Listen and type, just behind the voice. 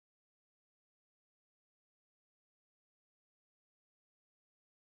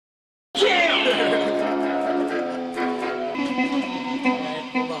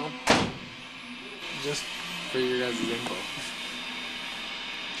his info.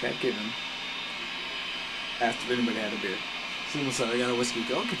 Chad came in. Asked if anybody had a beer. Someone said, I got a whiskey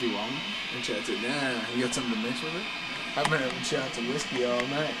Coke if you want. And Chad said, nah, you got something to mix with it? I've been having shots of whiskey all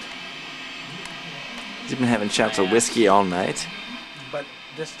night. He's been having shots of whiskey all night. But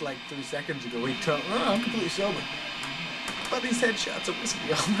just like 3 seconds ago, he told me, oh, I'm completely sober. But he's had shots of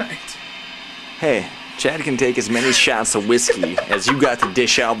whiskey all night. Hey, Chad can take as many shots of whiskey as you got to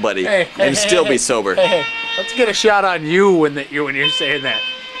dish out, buddy, and still be sober. Hey, let's get a shot on you when you're saying that.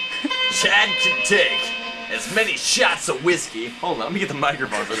 Chad can take as many shots of whiskey. Hold on, let me get the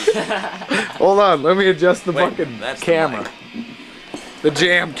microphone for this. Hold on, let me adjust the Wait, fucking that's camera. The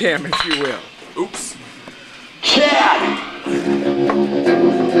jam cam, if you will. Oops. Chad!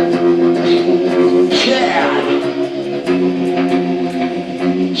 Chad!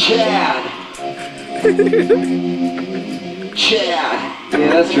 Chad! Chad! Yeah,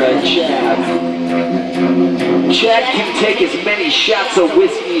 that's right, Chad. Chad can take as many shots of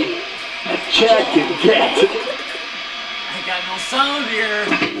whiskey as Chad can get. I got no sound here.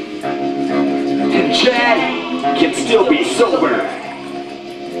 And Chad can still be sober.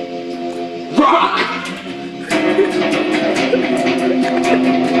 Rock!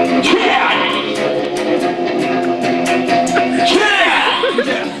 Chad! Chad!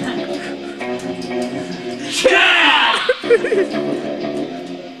 Chad!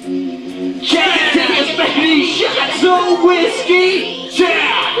 Chad can take as many shots of whiskey!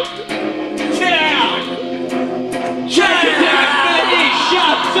 Chad! Chad! Chad can take as many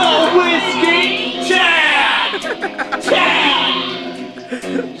shots of whiskey! Chad! Chad!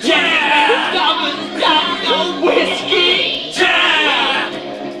 Chad! Stop the whiskey! Chad!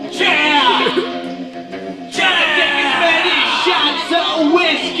 Chad! Chad take as many shots of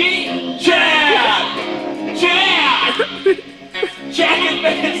whiskey! Chad! Chad! Chad can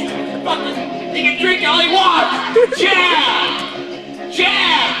make fucking, he can drink all he wants! Chad!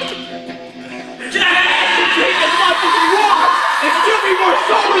 Chad! Chad can drink as much as he wants and still be more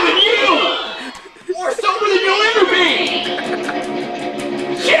sober than you! More sober than you'll ever be!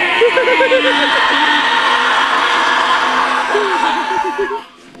 Chad!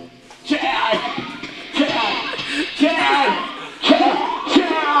 Chad! Chad! Chad! Chad!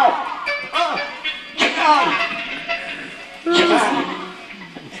 Chad!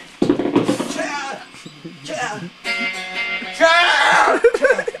 Chad! Chad!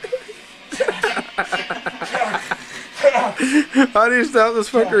 How do you stop this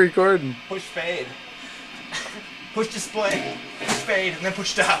fucking recording? Push fade. Push display. Push fade, and then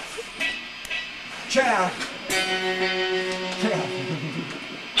push stop. Chad!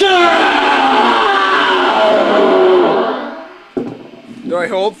 Do I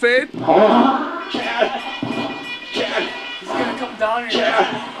hold fade? Chad! Chad! He's gonna come down here. Chad!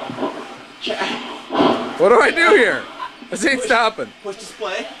 Chad! What do I do here? This ain't stopping. Push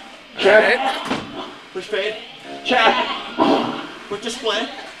display. Alright. Push fade. Chad! Push display.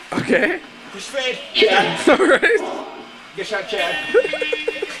 Okay. Push fade. Chad! Alright. Get shot, Chad.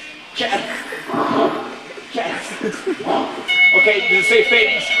 Chad! Chad! Okay, does it say fade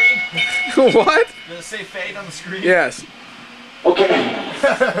on the screen? What? Does it say fade on the screen? Yes. Okay.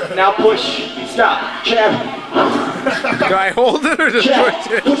 Now push. Stop. Chad! Do I hold it or just Chad!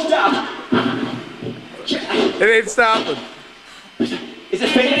 push it? Push stop! Chad! It ain't stopping. Is it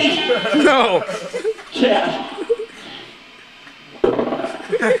fading? No. Chad!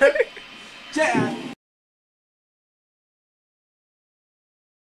 Chad!